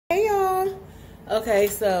Okay,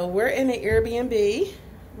 so we're in the Airbnb.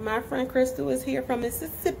 My friend Crystal is here from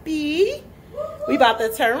Mississippi. We about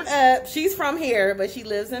to turn up. She's from here, but she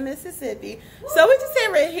lives in Mississippi. So we just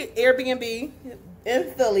have an Airbnb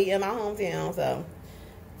in Philly, in my hometown. So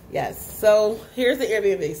yes. So here's the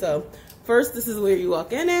Airbnb. So first, this is where you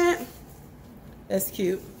walk in at. That's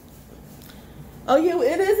cute. Oh,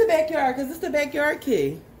 it is a backyard because it's the backyard key.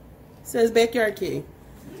 It says backyard key.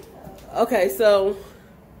 Okay, so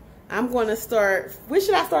I'm going to start. Where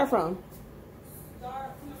should I start from?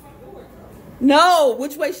 Start from the front door. No,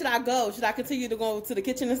 which way should I go? Should I continue to go to the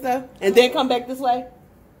kitchen and stuff and then come back this way?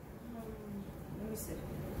 Let me see.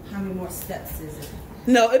 How many more steps is it?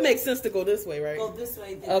 No, it makes sense to go this way, right? Go this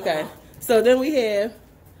way. Then Okay. So then we have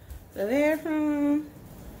the bathroom.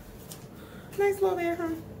 Nice little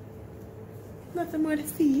bathroom. Nothing more to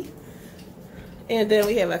see. And then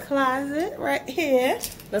we have a closet right here.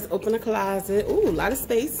 Let's open the closet. Ooh, a lot of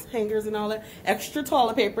space. Hangers and all that. Extra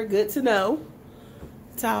toilet paper. Good to know.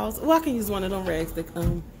 Towels. Oh, I can use one of them rags to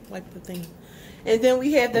wipe the thing. And then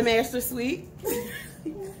we have the master suite.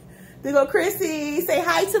 There go Chrissy. Say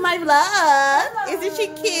hi to my vlog. Hello. Isn't she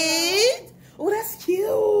cute? Oh, that's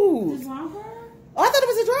cute. This romper? Oh, I thought it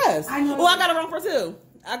was a dress. I know. Oh, I got a romper too.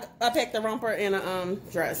 I packed a romper and a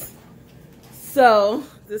dress. So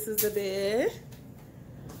this is the bed.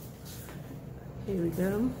 Here we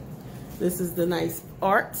go. This is the nice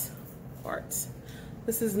art.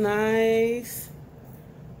 This is nice.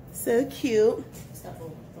 So cute.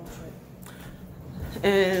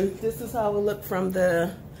 And this is how it look from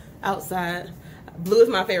the outside. Blue is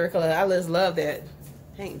my favorite color. I just love that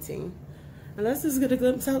painting. And let's just get a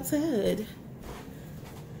glimpse outside.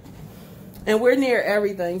 And we're near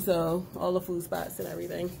everything, so all the food spots and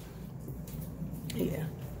everything. Yeah.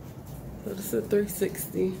 So this is a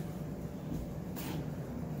 360.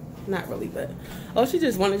 Not really, but oh, she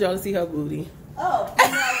just wanted y'all to see her booty. Oh, no,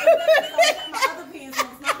 my other pants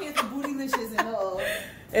on. My pants are bootylicious and all.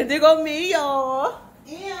 And there go me, y'all.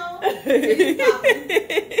 Ew.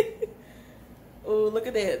 Oh, look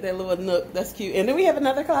at that little nook. That's cute. And then we have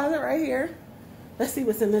another closet right here. Let's see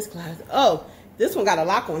what's in this closet. Oh, this one got a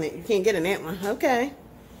lock on it. You can't get in that one. Okay.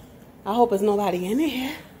 I hope there's nobody in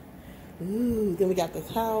there. Ooh, then we got the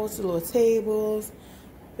couch, the little tables.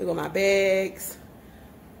 There go my bags.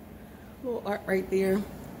 Little art right there.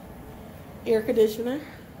 Air conditioner.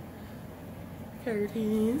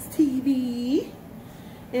 Curtains, TV.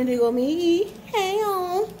 And there go me. Hey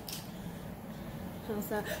on.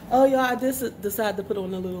 Outside. Oh, y'all, I just decided to put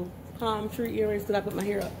on the little palm tree earrings because I put my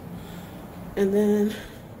hair up. And then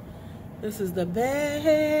this is the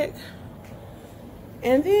bag.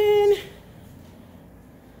 And then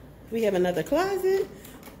we have another closet.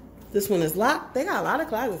 This one is locked. They got a lot of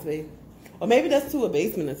closets, babe. Or maybe that's to a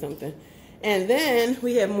basement or something. And then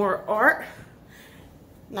we have more art.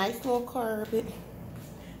 Nice little carpet.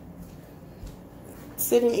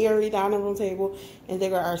 Sitting area, dining room table. And they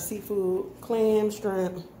got our seafood, clam,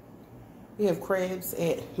 shrimp. We have crabs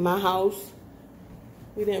at my house.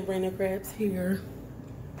 We didn't bring the crabs here.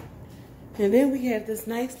 And then we have this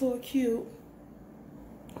nice little cute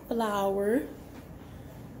flower.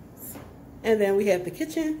 And then we have the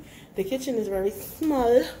kitchen. The kitchen is very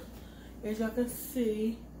small, as y'all can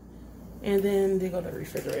see. And then they go to the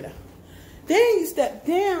refrigerator. Then you step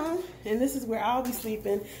down, and this is where I'll be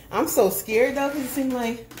sleeping. I'm so scared though, because it seems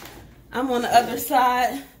like I'm on the other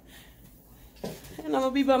side. And I'm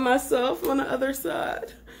gonna be by myself on the other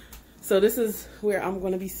side. So this is where I'm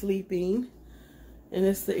gonna be sleeping. And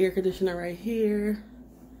it's the air conditioner right here.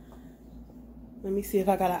 Let me see if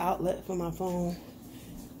I got an outlet for my phone.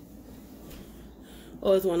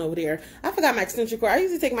 Oh, there's one over there. I forgot my extension cord. I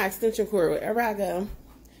usually take my extension cord wherever I go.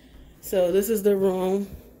 So this is the room,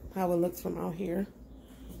 how it looks from out here.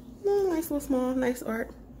 Oh, nice little small, nice art.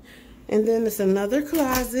 And then there's another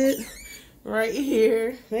closet right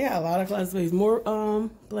here. They got a lot of closet space. More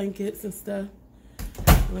blankets and stuff.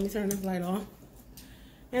 Let me turn this light on.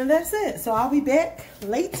 And that's it. So I'll be back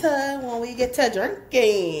later when we get to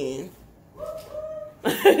drinking.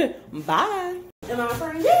 Bye. And my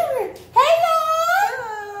friend Jared. Hello.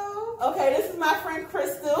 Okay, this is my friend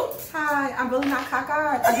Crystal. Hi, I'm really not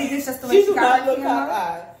cockeyed. I think it's just the way She she do got not her look camera.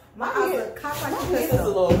 cockeyed. My eyes look cockeyed. My face is a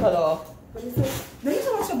little cut off. Let me see. Then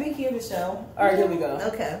you want your big hair to show. All right, here we go.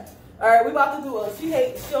 Okay. All right, we about to do a. She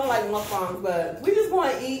don't like mukbangs, but we just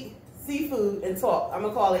want to eat seafood and talk. I'm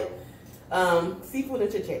gonna call it seafood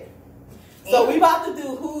and chit chat. So we about to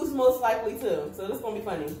do who's most likely to. So this is gonna be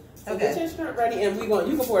funny. So okay. Get your shrimp ready, and you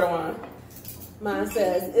can pour the wine. Mine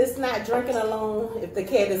says it's not drinking alone if the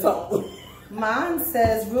cat is home. Mine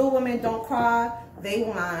says real women don't cry, they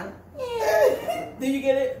whine. Do you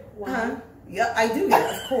get it? Uh-huh. Yep, I do.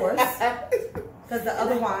 Yeah, of course. Because the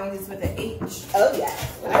other wine is with an H. Oh yeah.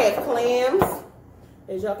 I have clams,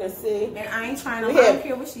 as y'all can see. And I ain't trying to. I don't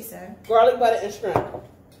care what she said. Garlic butter and shrimp. I'm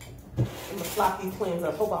gonna flop these clams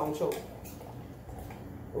up. Hope I don't choke.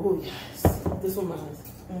 Oh yes, this one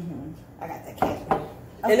mine. I got that cat.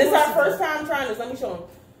 And this is our first time trying this. Let me show them.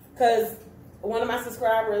 Cause one of my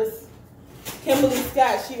subscribers, Kimberly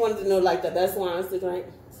Scott, she wanted to know like the best wines to drink.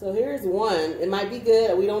 So here's one. It might be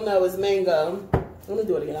good. We don't know. It's mango. I'm gonna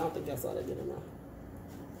do it again. I don't think y'all saw that good enough.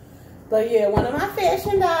 But yeah, one of my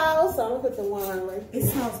fashion dolls. So I'm gonna put the wine right here. It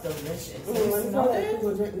smells delicious.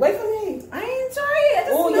 Wait for me. I ain't trying it.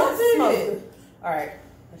 Oh, yes, it smells good. All right,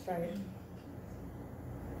 let's try it.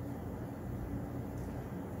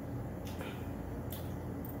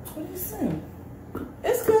 What do you think?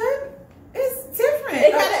 It's good. It's different.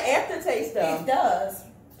 It got an aftertaste though. It does.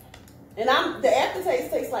 And the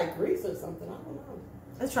aftertaste tastes like grease or something. I don't know.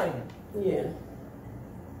 Let's try it again. Yeah.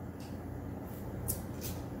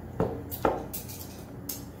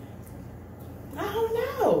 I don't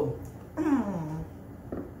know.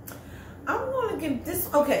 I'm gonna give this.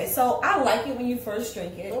 Okay, so I like it when you first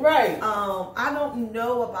drink it. Right. I don't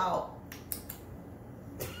know about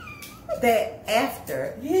that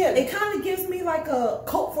after. Yeah. It kind of gives me like a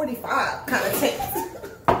Coke 45 kind of taste.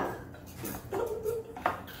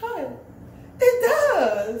 It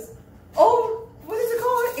does. Oh, what is it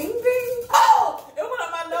called? Ing-bing? Oh, it went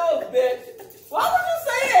up my nose, bitch. Why would you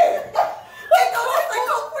say it? It goes like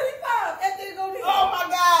Coke 45 and then it goes. Oh my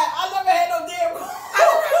God, I never had no damn.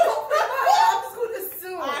 I'm just going to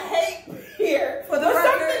assume. I hate beer. For the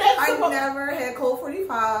record, I never had Coke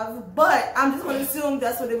 45, but I'm just going to assume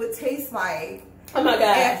that's what it would taste like. Oh my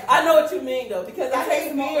God, I know what you mean though, because I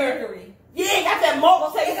hate beer. Yeah, it got that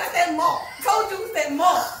malt taste. It got that malt. Told you it was that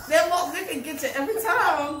malt. That malt that can get you every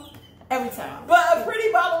time. Every time. But a pretty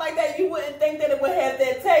bottle like that, you wouldn't think that it would have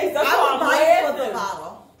that taste. That's I why would I'm buy it for laughing. the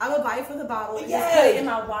bottle. I would buy it for the bottle and Yes. just put it in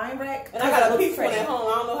my wine rack. And I got a peach one at home.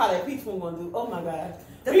 I don't know how that peach one gonna do. Oh my God.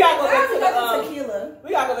 We gotta go back to the tequila.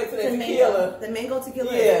 We gotta go back to the tequila. The mango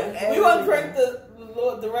tequila. Yeah. We gonna drink the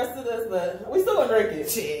rest of this, but we still gonna drink it.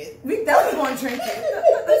 Shit. We definitely gonna drink it.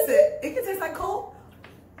 Listen, it can taste like Coke.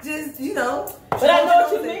 Just, you know. But I know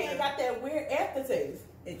what you mean. It got that weird aftertaste.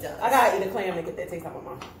 It does. I gotta eat a clam to get that taste out of my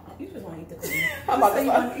mouth. You just want to eat the clam. I'm about to say you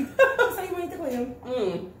want to eat the clam.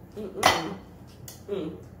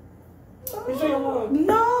 You sure you want?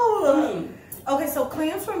 No. Okay, so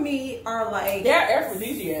clams for me are like. They're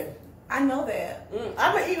aphrodisiac. I know that.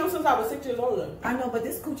 I've been eating them since I was 6 years old. I know, but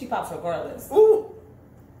this coochie pops regardless. Ooh.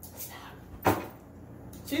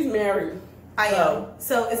 She's married. I am.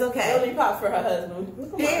 So it's okay. It only pops for her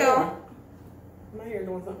husband. Yeah. My hair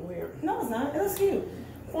doing something weird. No, it's not. It looks cute.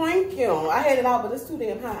 Thank you. I had it out, but it's too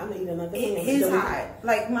damn hot. I'm gonna eat another. It is hot.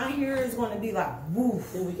 Like my hair is going to be like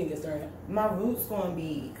woof. Then we can get started. My roots going to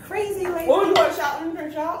be crazy later. Oh, you want to shout?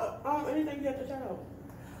 Anything shout? Anything you have to shout out?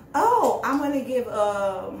 Oh, I'm going to give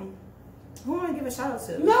who am I give a shout out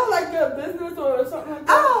to? No, like your business or something like that.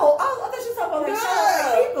 Oh, I thought you were talking about like shout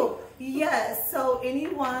out to people. Yes. So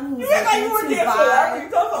anyone who's looking to buy or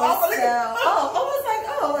sell.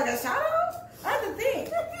 Like a shout out? I have to think.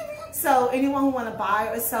 So anyone who want to buy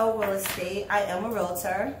or sell real estate, I am a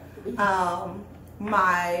realtor.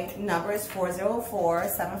 My number is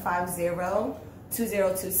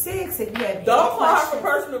 404-750-2026. If you have don't call her for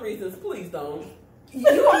personal reasons, please don't. You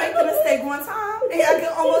gonna make the mistake one time, and I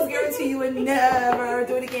can almost guarantee you would never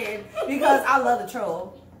do it again because I love the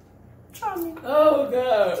troll. Troll me. Oh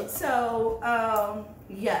God. So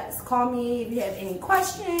yes, call me if you have any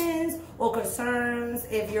questions or concerns.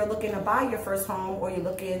 If you're looking to buy your first home or you're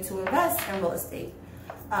looking to invest in real estate,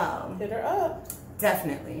 hit her up.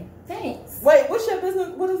 Definitely. Thanks. Wait, what's your business?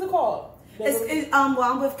 What is it called? Well,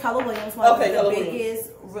 I'm with Keller Williams, one of the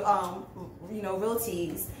biggest,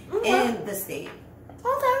 realties in the state.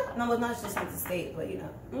 Okay. No, well, not just in the state, but I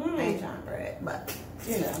ain't trying to brag, but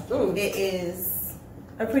it is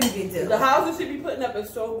a pretty big deal. The houses she be putting up is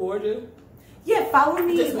so gorgeous. Yeah, follow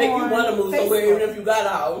me. Just make you want to move somewhere even if you got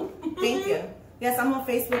out. Thank you. Yes, I'm on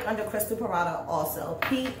Facebook under Crystal Parada also.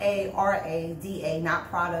 Parada, not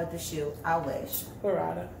Prada, the shoe. I wish.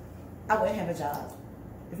 Parada. I wouldn't have a job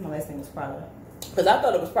if my last name was Prada. Because I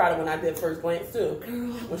thought it was Prada when I did First Glance too.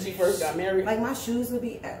 When she first got married. Like my shoes would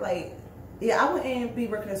be like, yeah, I wouldn't be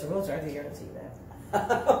working as a realtor. I can guarantee that.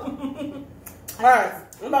 All right.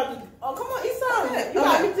 I'm about to, oh, come on, eat some. You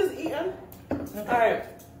got me just eating. Okay. All right.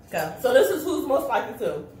 Go. So this is who's most likely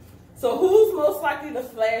to. So who's most likely to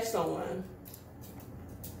flash someone?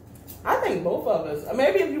 I think both of us. Or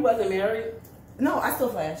maybe if you wasn't married. No, I still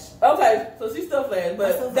flash. Okay, so she still flash,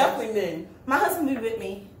 but definitely me. My husband be with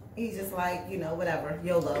me. He's just like, you know, whatever,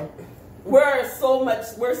 YOLO. We're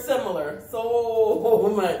similar.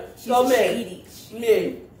 So much. So many.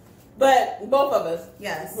 Me. But both of us.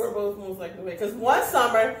 Yes. We're both most likely. Because one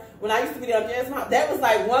summer, when I used to be down Jasmine House, that was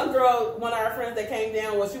like one girl, one of our friends that came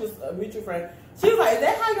down, well, she was a mutual friend. She was like, is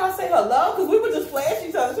that how y'all say hello? Because we would just flash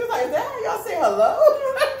each other. She was like, is that how y'all say hello?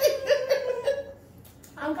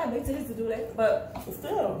 I don't got big titties to do that, but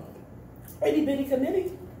still. Itty bitty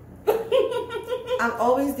committee. I'm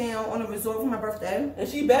always down on a resort for my birthday. And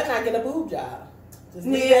she better not get a boob job. Just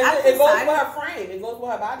yeah, it goes with her frame. It goes with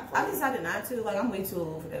her body frame. I decided not to. Like, I'm way too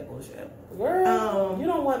old for that bullshit. Girl, you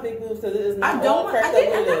don't want big boobs because it is not. I don't want. I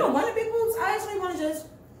don't want big boobs. I actually want to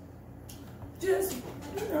just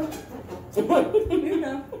you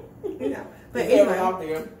know. But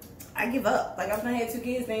anyway, I give up. Like, I've not had 2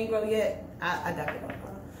 kids. They ain't grown yet. I don't give up.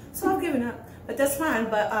 So I'm giving up. But that's fine.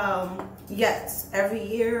 But yes, every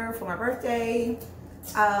year for my birthday,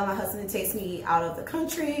 my husband takes me out of the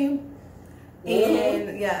country.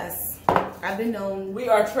 And yes, I've been known. We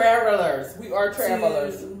are travelers. We are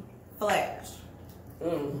travelers. Flash.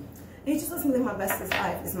 And he just lets me live my bestest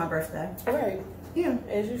life. It's my birthday. Right. Yeah.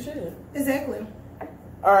 As you should. Exactly.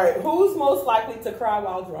 All right. Who's most likely to cry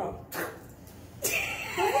while drunk?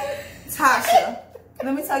 Tasha.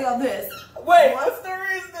 Let me tell y'all this. Wait, what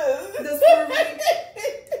story is this? The story.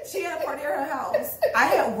 She had a party at her house. I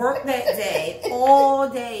had work that day, all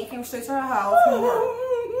day. Came straight to her house from work.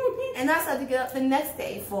 And I started to get up the next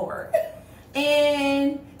day for work.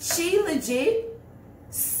 And she legit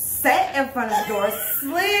sat in front of the door,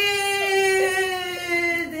 slid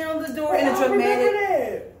down the door in a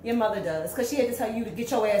dramatic. Your mother does, because she had to tell you to get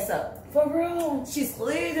your ass up. For real. She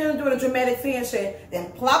slid down the door in a dramatic fashion,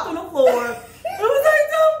 then plopped on the floor. I was like,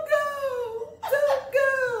 don't go. Don't go.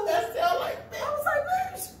 That sounds like that. I was like,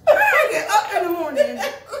 bitch, I get up in the morning.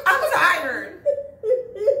 I'm tired.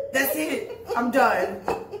 That's it. I'm done.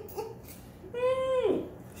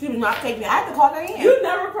 She was not taking me. I had to call her in. You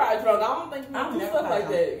never cry drunk. I don't think you do stuff like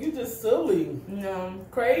drunk. that. You just silly. No.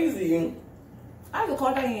 Crazy. I had to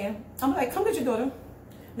call her in. I'm like, come get your daughter.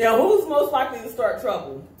 Now, who's most likely to start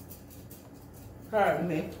trouble? Her.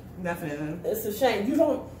 Me. Definitely. It's a shame. You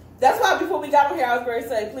don't. That's why before we got on here, I was going to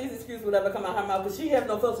say, please excuse whatever come out her mouth, but she has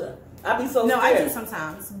no filter. I be so scared. No, I do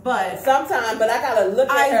sometimes, but I gotta look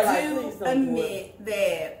at her like, please don't admit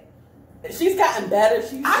that she's gotten better.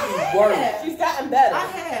 She's worse. She's gotten better. I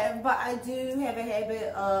have, but I do have a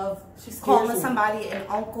habit of calling somebody an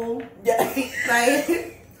uncle. Yeah. Like,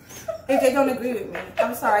 if they don't agree with me,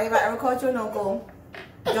 I'm sorry. If I ever called you an uncle,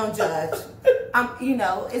 don't judge. You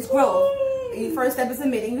know, it's growth. Your first step is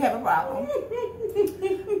admitting you have a problem.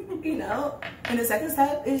 You know, and the second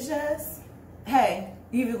step is just, hey,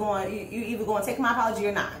 you either going to take my apology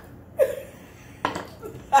or not.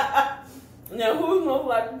 Now, who's most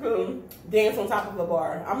likely to dance on top of a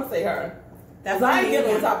bar? I'm gonna say her. That's I ain't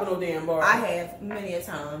getting on top of no damn bar. I have many a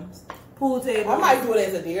times. Pool table. I might do it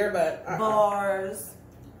as a deer, but bars.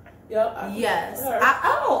 Yep. Yes.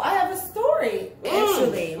 I have a story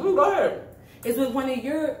actually. Go ahead. It's with one of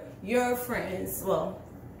your friends. Well,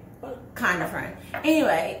 kind of friend.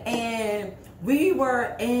 Anyway, and we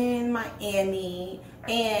were in Miami.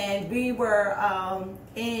 And we were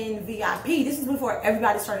in VIP. This is before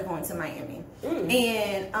everybody started going to Miami.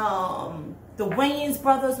 And the Wayans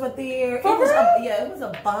brothers were there. It was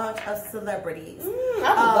a bunch of celebrities. I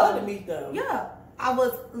would love to meet them. Yeah. I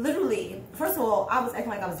was literally, first of all, I was acting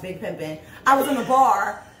like I was big pimping. I was in the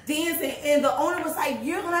bar dancing, and the owner was like,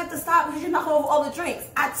 you're going to have to stop because you're knocking over all the drinks.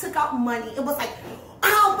 I took out money. It was like,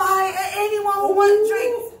 I'll buy anyone who wants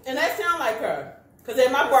drinks. And that sounded like her. Because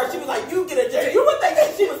at my bar, she was like, you get a drink. You would think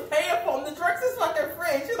that she was paying for them. The drinks is like their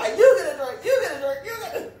friend. She was like, you get a drink, you get a drink, you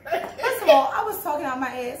get a drink. First of all, I was talking out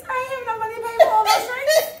my ass. I ain't having no money to pay for all those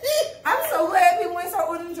drinks. I'm so glad people ain't start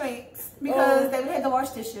ordering drinks because they would have to wash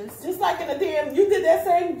dishes. Just like in the damn, you did that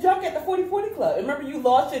same junk at the 40/40 Club. Remember you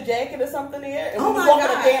lost your jacket or something there? And we was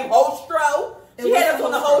walking the damn hostro. She had us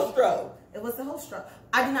on the hostro. It was the hostro.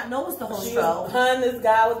 I did not know it was the hostro. This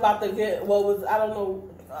guy was about to get, I don't know,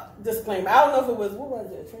 disclaimer. I don't know if it was, what was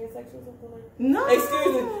it, transsexual or something like that? No.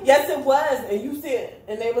 Excuse me. Yes, it was. And you said,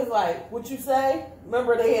 and they was like, what you say?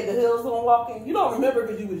 Remember they had the heels on walking? You don't remember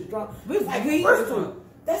because you was drunk. We was like, first one,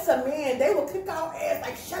 that's a man. They will kick our ass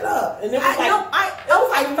like, shut up. And it was it was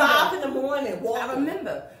like 5 in the morning walking. I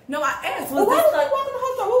remember. No, I asked. Well, why was I walking the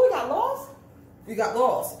hostro? What, we got lost? We got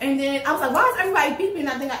lost. And then I was like, why is everybody beeping?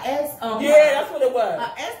 I think I asked. Yeah, that's what it was.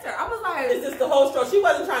 I asked her. I was like, is this the hostro? She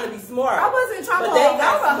wasn't trying to be smart. I wasn't trying to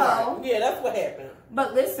hold her. Yeah, that's what happened.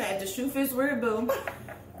 But listen, the shoe fits weird, boo.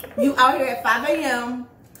 You out here at 5 a.m.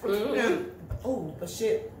 Oh, but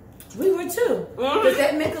shit. We were too. Does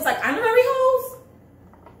that make us like honorary hoes?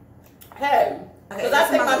 Hey, because I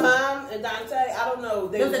think my mom and Dante, I don't know,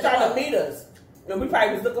 they were trying to meet us. And we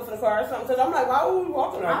probably was looking for the car or something. Because I'm like, why were we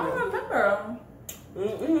walking out here? I don't remember.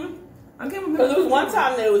 I can't remember. Because it was one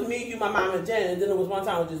time that it was me, you, my mom, and Jen. And then it was one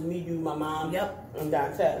time it was just me, you, my mom, and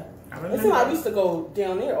Dante. I remember. It's like we used to go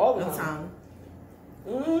down there all the time.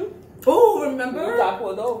 Oh, remember? We got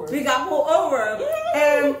pulled over.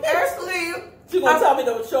 And actually, she gonna tell me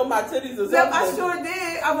to show my titties or something. Yep, I sure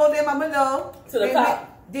did. I rolled in my window. To the cop.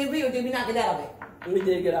 Did we or did we not get out of it? We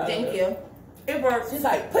did get out of it. Thank you. It worked. She's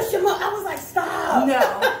like, push him up. I was like, stop.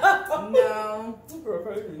 No.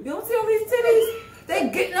 You don't see all these titties? They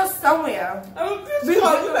getting us somewhere. You gonna use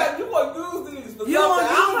these for something. I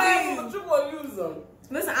don't have them, but you gonna use them.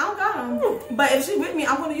 Listen, I don't got them. But if she with me,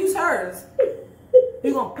 I'm gonna use hers.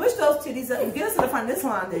 We're gonna push those titties up and get us to the front of this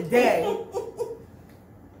line today. Oh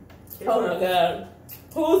my God.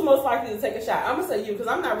 Who's most likely to take a shot? I'm gonna say you, because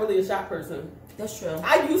I'm not really a shot person. That's true.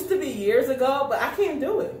 I used to be years ago, but I can't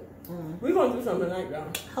do it. We're gonna do something tonight, y'all.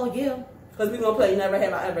 Hell yeah. Because we're gonna play Never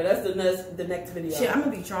Have I Ever. That's the next video. Shit, I'm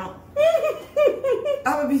gonna be drunk.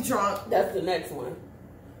 That's the next one.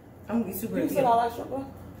 I'm gonna be super You said all that sugar?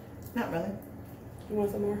 Not really. You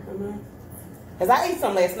want some more? Because I ate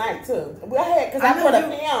some last night too. I had, because I put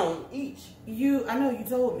a pound each. I know you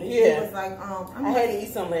told me. Yeah. It was like, I had to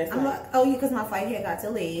eat some last night. Like, oh yeah, because my flight had got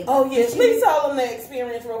delayed. Oh yeah, please tell them the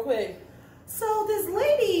experience real quick. So this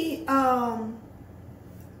lady,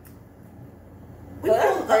 we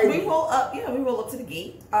roll up to the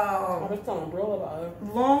gate. I was telling bro about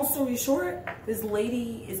it. Long story short, this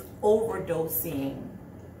lady is overdosing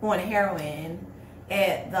on heroin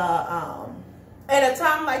at the at a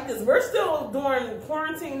time like this. We're still doing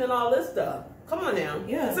quarantine and all this stuff. Come on now.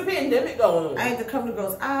 Yeah. It's a pandemic going on. I had to cover the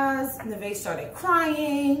girl's eyes. Neve started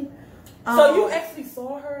crying. So you actually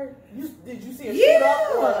saw her? Did you see her shoot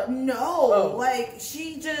up? No. Oh. Like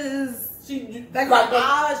she like her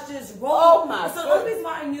eyes just rolled. Oh my God. So the only reason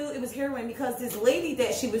why I knew it was heroin because this lady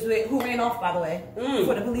that she was with, who ran off by the way,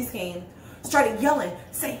 before the police came, started yelling,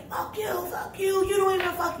 saying, fuck you, you don't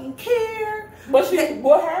even fucking care. But she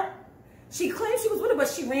with her? She claimed she was with her, but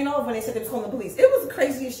she ran off when they said they was calling the police. It was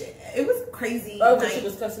crazy as shit. It was crazy. Oh, because she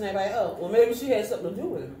was cussing everybody out. Well, maybe she had something to do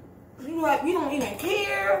with it. You like, you don't even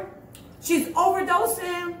care. She's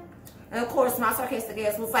overdosing. And of course, my sarcastic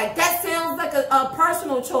ass was like, that sounds like a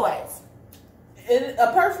personal choice. It's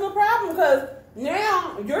a personal problem because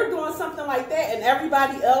now you're doing something like that and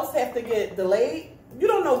everybody else have to get delayed. You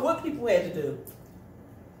don't know what people had to do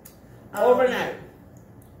overnight.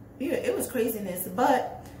 Yeah, it was craziness.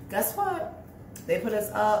 But guess what? They put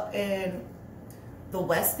us up in the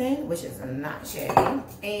West End, which is not shabby.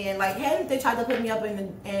 And like, had they tried to put me up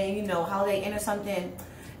in you know, Holiday Inn or something,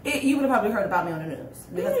 you would have probably heard about me on the news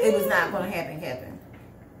because it was not going to happen.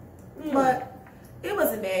 But it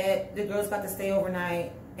wasn't bad. The girls got to stay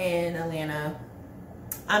overnight in Atlanta.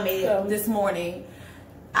 I made it this morning.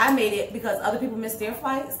 I made it because other people missed their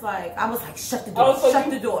flights. Like, I was like, shut the door, shut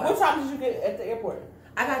the door. What time did you get at the airport?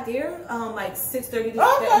 I got there like 6:30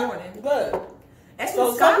 that morning. Good. Actually,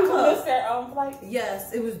 so some people missed their own flight?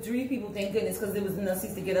 Yes, it was 3 people, thank goodness, because there was enough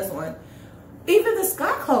seats to get us on. Even the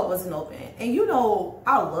Sky Club wasn't open. And you know,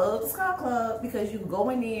 I love the Sky Club because you go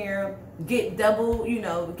in there, get double, you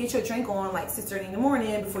know, get your drink on like 6:30 in the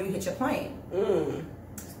morning before you hit your plane. You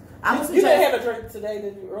didn't have a drink today,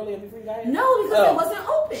 did you, earlier before you got here? No, because it wasn't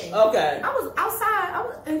open. Okay. I was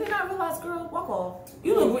outside, and then I realized, girl, walk off.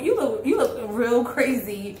 You look real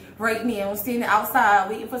crazy right now, standing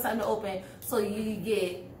outside waiting for something to open so you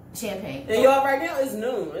get champagne. And y'all, right now it's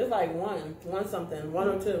noon. It's like 1 something, 1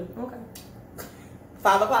 or 2. Okay.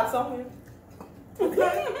 5 o'clock somewhere.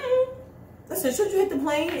 Okay. Listen, should you hit the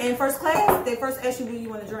plane in first class, they first ask you what you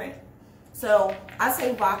want to drink. So I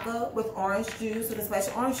say vodka with orange juice with a splash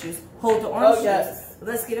of orange juice. Hold the orange juice. Yes.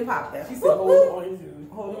 Let's get it poppin'. She said hold the orange juice.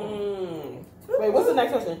 Hold on. Wait, what's the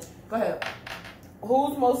next question? Go ahead.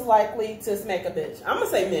 Who's most likely to smack a bitch? I'm gonna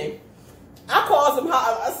say me. I call some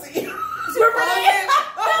hot. I see. She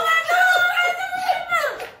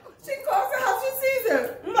calls her how she sees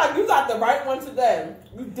her. I'm like, you got the right one today.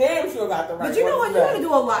 You damn sure got the right one. But you know what? Today. You gotta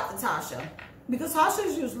do a lot to Tasha. Because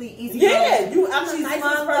Tasha's usually easy. Yeah, I'm she's the nicest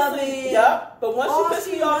fun-loving. person. Yep. But once all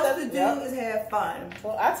she she wants to do is have fun.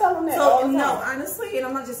 Well, I tell them that all the time. No, honestly, and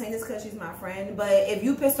I'm not just saying this because she's my friend, but if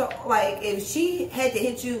you pissed her, like if she had to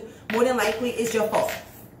hit you, more than likely it's your fault.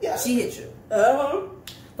 Yeah. She hit you.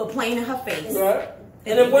 For playing in her face. Right.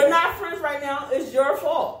 And if we're not friends right now, it's your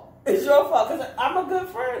fault. It's your fault because I'm a good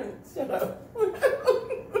friend. Shut up.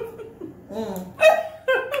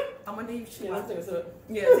 I'm gonna leave you. Yeah, let's take a sip.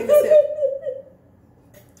 Yeah, take a sip.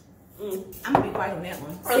 I'm gonna be quiet on that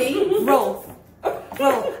one. See, growth.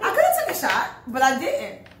 Growth. I could have took a shot, but I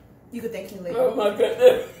didn't. You could thank me later. Oh my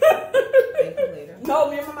goodness. Thank you later. No,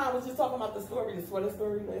 me and my mom was just talking about the sweater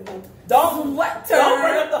story. Don't Don't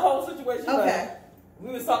bring up the whole situation. Okay.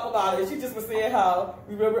 We was talking about it. She just was saying how,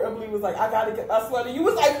 remember Emily was like, I gotta get my sweater. You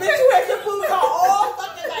was like, bitch, you had your boots on all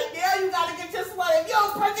fucking like, now you gotta get your sweater. If you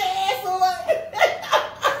don't put your ass on.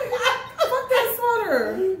 Fuck that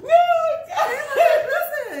sweater.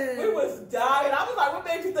 Listen. We was dying. I was like, what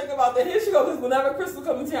made you think about that? Here she goes, because whenever Crystal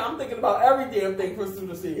comes in town, I'm thinking about every damn thing Crystal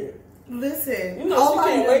just said. Listen. You know, she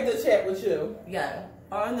can't wait to chat with you. Yeah.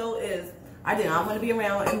 All I know is, I did not want to be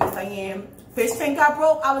around and Miss Diane. Fish tank got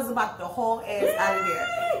broke, I was about to haul ass out of there.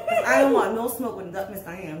 Cause I don't want no smoke with Miss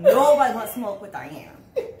Diane. Nobody wants smoke with Diane.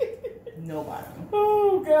 Nobody.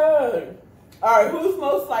 Oh, God. All right, who's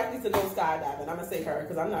most likely to go skydiving? I'm going to say her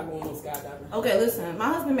because I'm not going no skydiving. Okay, listen. My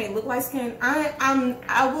husband may look like skin.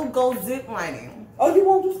 I will go zip lining. Oh, you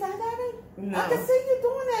won't do skydiving? No. I can see you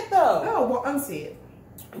doing that, though. Oh, well, unsee it.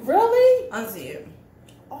 Really? Unsee it.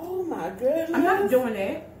 Oh, my goodness. I'm not doing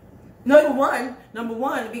that. Number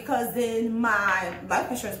one, because then my life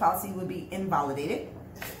insurance policy would be invalidated.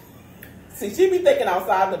 See, she be thinking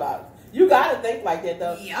outside the box. You gotta think like that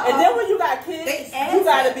though. Yeah. And then when you got kids, you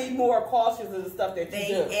gotta be more cautious of the stuff that you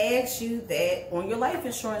do. They ask you that on your life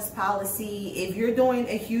insurance policy. If you're doing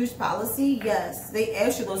a huge policy, yes, they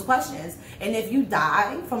ask you those questions. And if you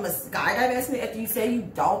die from a skydive accident after you say you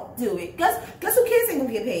don't do it, guess who kids ain't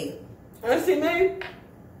gonna get paid? And see me,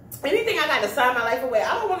 anything I gotta sign my life away,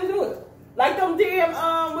 I don't want to do it. Like them damn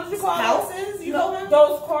what you call houses, you know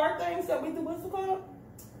those car things that we do. What's it called?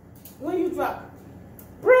 When you drop.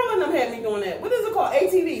 Brill and them had me doing that. What is it called?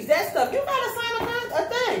 ATVs. That stuff. You gotta sign a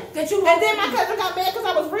thing. And then my cousin got mad because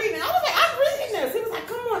I was reading. I was like, I'm reading this. He was like,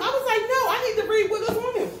 come on. I was like, no, I need to read what is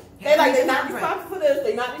on it. They like, they're not responsible for this.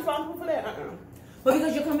 They're not responsible for that. But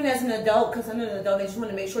because you're coming as an adult, because I'm an adult, they just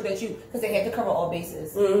want to make sure that because they had to cover all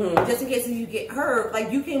bases. Just in case if you get hurt,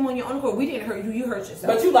 like you came on your own accord. We didn't hurt you, you hurt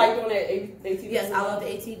yourself. But you like doing that ATV? Yes, I love the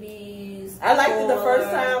ATVs. I liked it the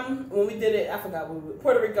first time when we did it. I forgot when we were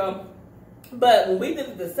Puerto Rico. But when we did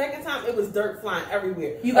it the second time, it was dirt flying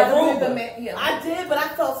everywhere. You got yeah. I did, but I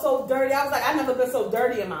felt so dirty. I was like, I've never been so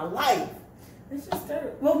dirty in my life. It's just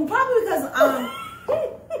dirt. Well, probably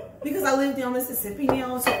because I live down Mississippi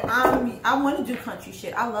now, so I want to do country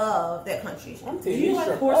shit. I love that country shit. Do you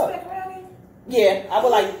like horseback riding? Yeah, I would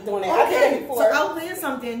like doing that. Okay, I did that before. So I'll plan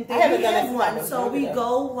something. I haven't done that one. So we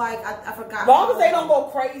go like I forgot. As long as they don't go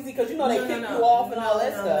crazy, because you know they kick you off and all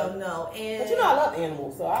that stuff. No. And but you know I love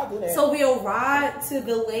animals, so I'll do that. So we'll ride to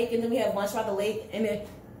the lake, and then we have lunch by the lake, and then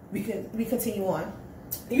we continue on.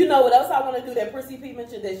 You know what else I want to do? That Prissy P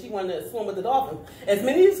mentioned that she wanted to swim with the dolphins. As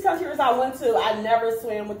many of these countries I went to, I never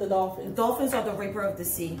swam with the dolphins. Dolphins are the raper of the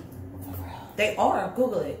sea. They are.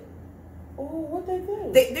 Google it. Oh, what they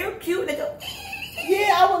do? They're cute. They go.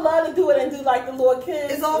 Yeah, I would love to do it and do like the little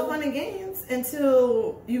kids. It's all fun and games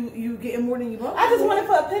until you get more than you want. I just want it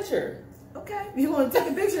for a picture. Okay, you want to take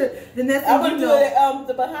a picture? Then that's I want to do it at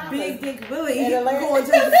the Bahamas. Big Dick Willie.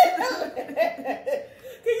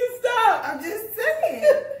 Can you stop? I'm just saying.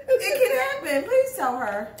 It can happen. Please tell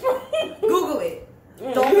her. Google it.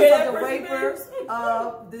 Dolphins are the rapers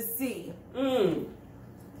of the sea.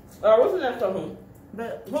 What's the next one?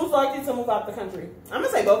 But who's likely to move out the country? I'm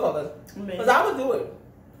gonna say both of us, because I would do it.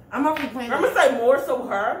 I'm already planning. I'm gonna say more so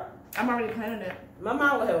her. I'm already planning it. My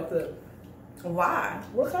mom would have a clip. Why?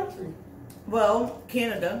 What country? Well,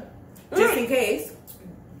 Canada, just in case.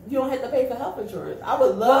 You don't have to pay for health insurance. I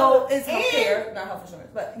would love. Well, it's healthcare, not health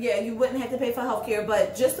insurance, but yeah, you wouldn't have to pay for healthcare.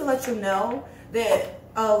 But just to let you know that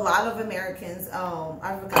a lot of Americans,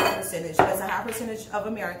 I forgot the percentage, but it's a high percentage of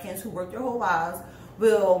Americans who work their whole lives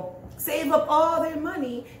will save up all their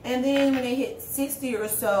money, and then when they hit 60 or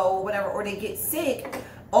so, or whatever, or they get sick,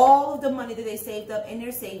 all of the money that they saved up in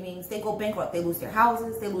their savings, they go bankrupt. They lose their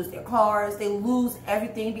houses, they lose their cars, they lose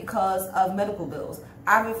everything because of medical bills.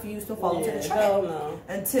 I refuse to fall into the trap. No.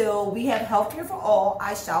 Until we have health care for all,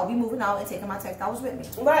 I shall be moving out and taking my tax dollars with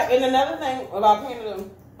me. Right, and another thing about Canada,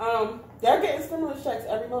 they're getting stimulus checks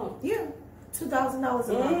every month. Yeah, $2,000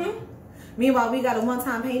 a month. Meanwhile, we got a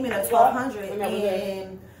one-time payment of $1,200,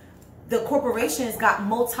 and the corporations got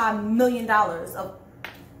multi-million dollars of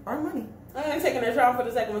our money. I ain't taking their trial for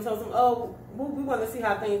the second one. Tell them, oh, we want to see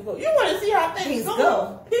how things go. You want to see how things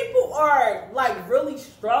go? People are like really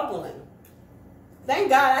struggling. Thank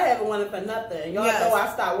God I haven't wanted for nothing. Y'all know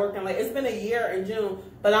I stopped working. Like, it's been a year in June,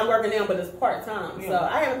 but I'm working now, but it's part time. So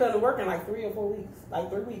I haven't done the work in like 3 or 4 weeks, like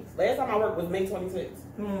 3 weeks. Last time I worked was May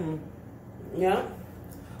 26th. Yeah.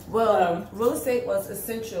 Well, real estate was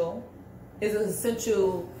essential. Is an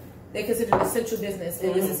essential They consider it essential business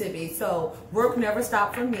in Mississippi. So work never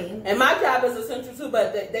stopped for me. And my job is essential too,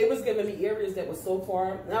 but they was giving me areas that was so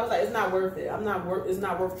far, and I was like, it's not worth it. It's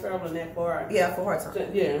not worth traveling that far. Yeah, for hard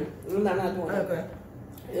time. Yeah, I'm not doing it. Okay.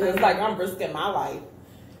 It's like I'm risking my life.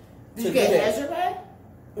 Did you get hazard pay?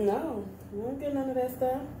 No, I don't get none of that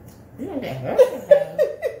stuff. You didn't get hazard pay.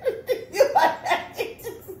 You like that?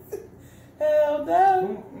 Hell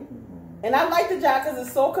no. And I like the job because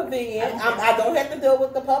it's so convenient. I don't have to deal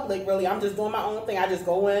with the public, really. I'm just doing my own thing. I just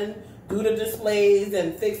go in, do the displays,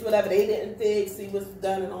 and fix whatever they didn't fix, see what's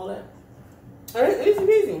done and all that. It's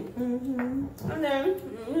easy. And then,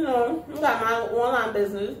 you know, I got my online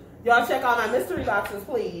business. Y'all check out my mystery boxes,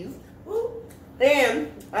 please.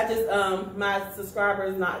 And I just, my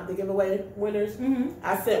subscribers, not the giveaway winners,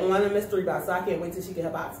 I sent one a mystery box, so I can't wait till she get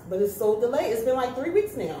her box. But it's so delayed. It's been like 3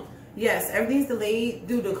 weeks now. Yes, everything's delayed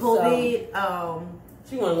due to COVID. So,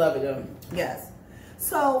 she gonna love it though. Yes.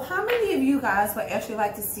 So, how many of you guys would actually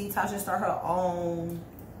like to see Tasha start her own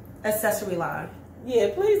accessory line?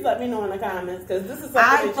 Yeah, please let me know in the comments because this is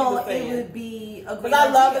something I thought it would be a great idea. Because I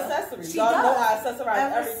love accessories. Y'all know I accessorize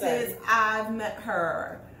everything. Ever since I've met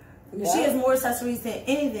her, she has more accessories than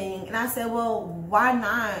anything, and I said, well, why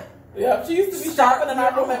not? Yeah, she used to be shopping in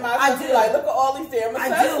my room at my house. Like, look at all these damn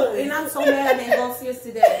accessories. I do, and I'm so mad I didn't go upstairs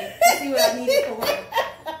today to see what I needed for work.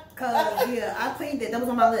 Cause yeah, I cleaned it. That was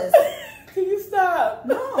on my list. Can you stop?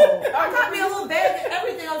 No, I got me a little bag and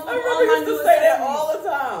everything. I remember you used to say that all the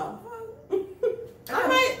time. I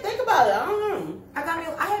might think about it. I don't know.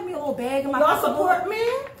 I had me a little bag in my. Y'all support me?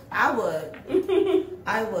 I would.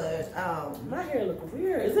 I would. My hair look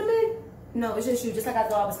weird. Is it me? No, it's just you. Just like I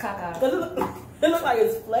thought I was caca. It looks like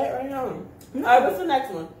it's flat right now. All right, what's the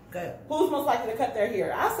next one? Good. Who's most likely to cut their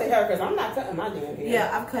hair? I say her because I'm not cutting my damn hair.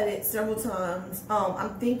 Yeah, I've cut it several times.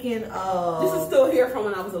 I'm thinking of. This is still hair from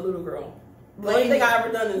when I was a little girl. The only thing I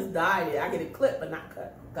ever done is dye it. I get it clipped but not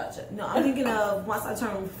cut. Gotcha. No, I'm thinking of once I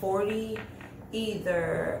turn 40,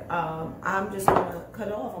 either I'm just gonna cut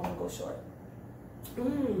it off. I'm gonna go short.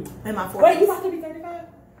 In my 40s. Wait, you about to be 35?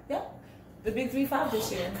 Yep. The big 35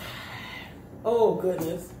 this year. Oh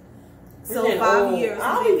goodness. So 5 years.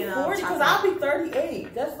 I'll be 40 because I'll be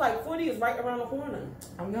 38. That's like 40 is right around the corner.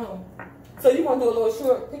 I know. So you want to do a little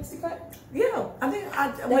short pixie cut? Yeah, I think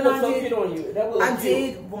I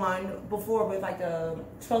did one before with like a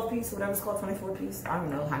 12 piece, whatever it's called, 24 piece. I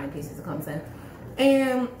don't know how many pieces it comes in.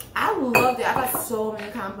 And I loved it. I got so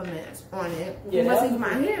many compliments on it. Yeah, once I did my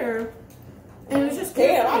hair, and it was just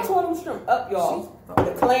damn. I tore them shrimp up, y'all.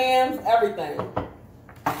 The clams, everything.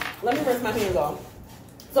 Let me rinse my hands off.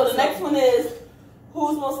 So the next one is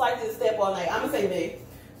who's most likely to stay up all night? I'm gonna say me.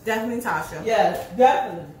 Definitely Tasha. Yeah,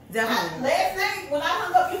 definitely. Definitely. Last night when I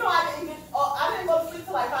hung up, you know I didn't go to sleep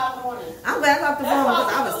till like 5 in the morning. I'm glad I got the phone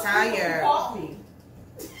because I was tired. Called me.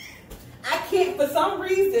 I can't, for some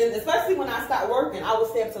reason, especially when I start working, I will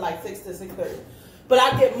stay up to like 6 to 6:30. But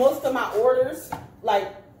I get most of my orders,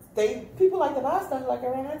 like people like to buy stuff like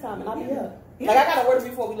around that time, and I'll be up. Yeah. Like I got an order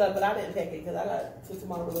before we left, but I didn't pack it because I got to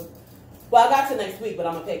tomorrow. Well, I got to next week, but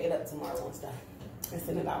I'm gonna pick it up tomorrow and stuff and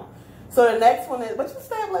send it out. So the next one is, but you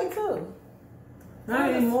stay up late too.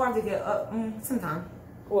 Not anymore. To get up sometime.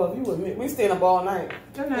 Well, if you with me, we staying up all night.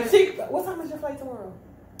 Okay. What time is your flight tomorrow?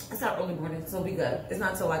 It's not early morning, so we good. It's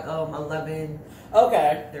not till like 11.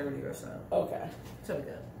 Okay. 30 or so. Okay. So we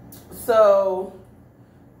good. So,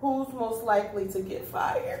 who's most likely to get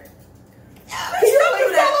fired? Can you don't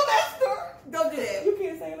do that story? Don't do that. You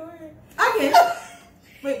can't say it on here. I can.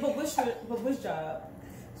 Wait, but which job?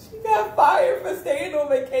 She got fired for staying on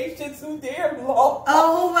vacation too damn long.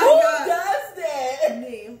 Oh my God. Who does that?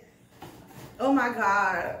 Me. Oh my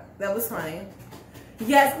God. That was funny.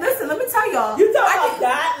 Yes, listen, let me tell y'all. You talking about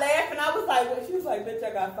that laughing? I was like, what? She was like, bitch,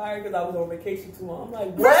 I got fired because I was on vacation too long. I'm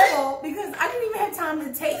like, what? First of all, because I didn't even have time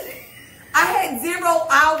to take. I had 0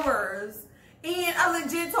 hours. And I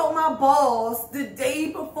legit told my boss the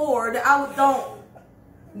day before that I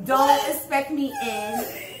don't expect me in.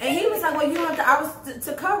 And he was like, well, you don't have the hours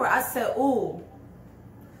to cover. I said, ooh,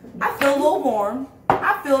 I feel a little warm.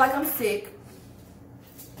 I feel like I'm sick.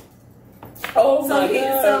 Oh my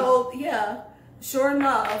God. So, yeah. Sure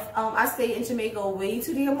enough, I stayed in Jamaica way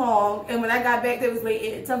too damn long. And when I got back, they was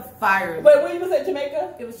waiting to fire me. Wait, when you was at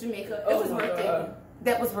Jamaica? It was Jamaica. It was worth it.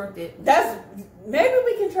 That was worth it. Maybe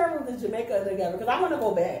we can travel to Jamaica together because I want to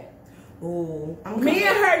go back. Ooh, me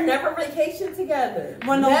and her never vacation together.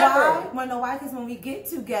 Wanna know why? Because when we get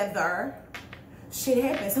together, shit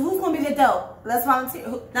happens. So who's gonna be the dope? Let's volunteer.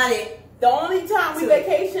 Not it. The only time we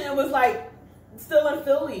vacation, it was like still in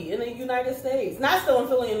Philly in the United States. Not still in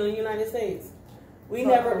Philly in the United States. We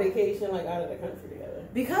never vacation like out of the country together.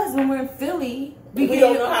 Because when we're in Philly, we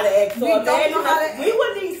don't know how to act. So we don't know how to act. We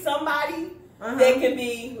would need somebody that can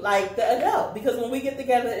be like the adult. Because when we get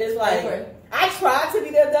together, it's like, I try to be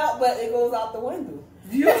the adult, but it goes out the window.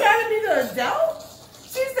 You try to be the adult?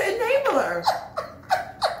 She's the enabler.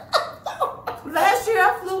 Last year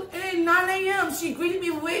I flew in 9 a.m. She greeted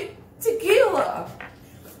me with tequila.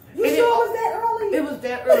 You sure it was that early? It was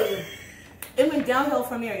that early. It went downhill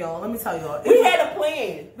from there, y'all. Let me tell y'all. We had a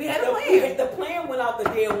plan. The plan went out the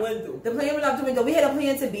damn window. The plan went out the window. We had a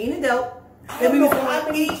plan to be an adult. I don't know how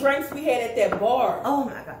many drinks we had at that bar. Oh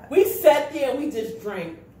my God. We sat there and we just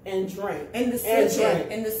drank and drank. And the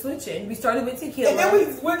switching. We started with tequila. And then we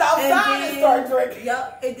went outside and started drinking.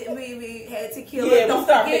 Yep. And then we had tequila. Yeah, don't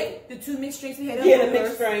forget the 2 mixed drinks we had. Yeah, the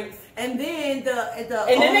mixed drinks. And then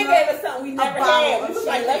then they gave us something we never had. We was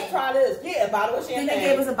like, let's try this. Yeah, a bottle of champagne. Then they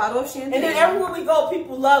gave us a bottle of champagne. And then everywhere we go,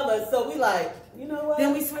 people love us. So we like, you know what?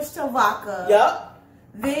 Then we switched to vodka. Yup.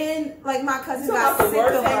 Then, like, my cousin got sick of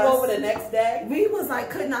us. Hangover the next day. We was like,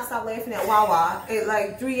 could not stop laughing at Wawa. At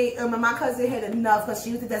like 3 a.m. My cousin had enough because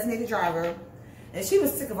she was the designated driver. And she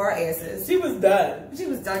was sick of our asses. She was done. She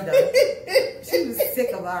was done. She was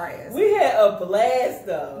sick of our ass. We had a blast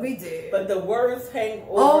though. We did. But the worst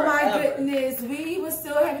hangover. Oh my goodness. We was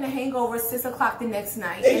still having a hangover at 6 o'clock the next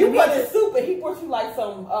night. And you brought the soup and he brought you like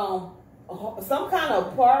some kind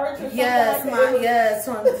of porridge or something like that. Yes,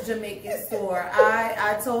 from the Jamaican store.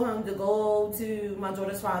 I told him to go to my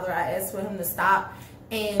daughter's father. I asked for him to stop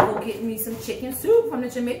and go get me some chicken soup from the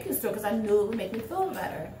Jamaican store because I knew it would make me feel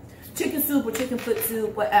better. Chicken soup or chicken foot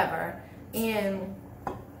soup, whatever. And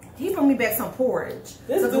he brought me back some porridge.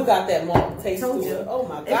 This dude got that malt taste to it. Oh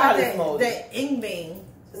my God, it's moldy. That ing bang.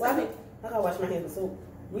 I gotta wash my hands with soap.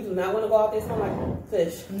 We do not want to go out there smelling like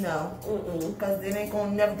fish. No. Because they ain't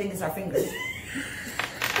gonna never think it's our fingers.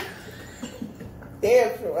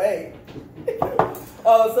 Damn sure, hey.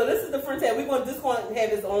 Oh, so this is the friend tag. This going to have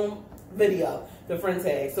his own video, the friend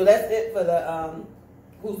tag. So that's it for the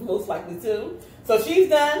who's most likely to. So she's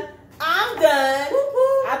done. I'm done.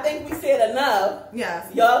 I think we said enough. Yes.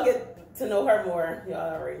 Y'all get to know her more.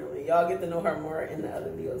 Y'all already know me. Y'all get to know her more in the other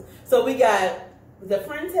videos. So we got the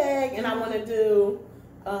friend tag, and I want to do.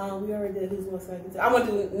 We already did who's most likely to. I want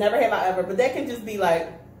to do never have I ever, but that can just be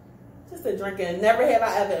like just a drinking. Never have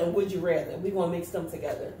I ever and would you rather. We gonna mix them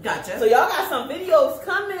together. Gotcha. So y'all got some videos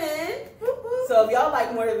coming. So if y'all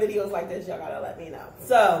like more videos like this, y'all gotta let me know.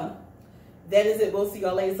 So that is it. We'll see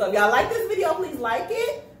y'all later. So if y'all like this video, please like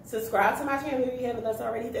it. Subscribe to my channel if you haven't done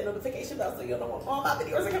already. Hit that notification bell so you'll know when all my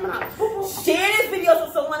videos are coming out. Share this video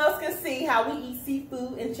so someone else can see how we eat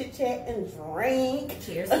seafood and chit chat and drink.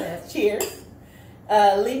 Cheers. Cheers.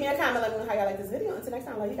 Leave me a comment. Let me know how y'all like this video. Until next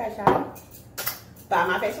time, love you guys, y'all. Buy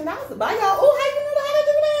my fashion dolls. Bye, y'all. Oh, how you know how to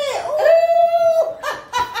do that?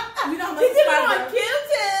 Ooh. You know, she did it on cute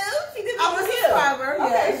too. She did it on cute. I'm a subscriber. Okay,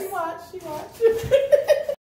 yes. she watched.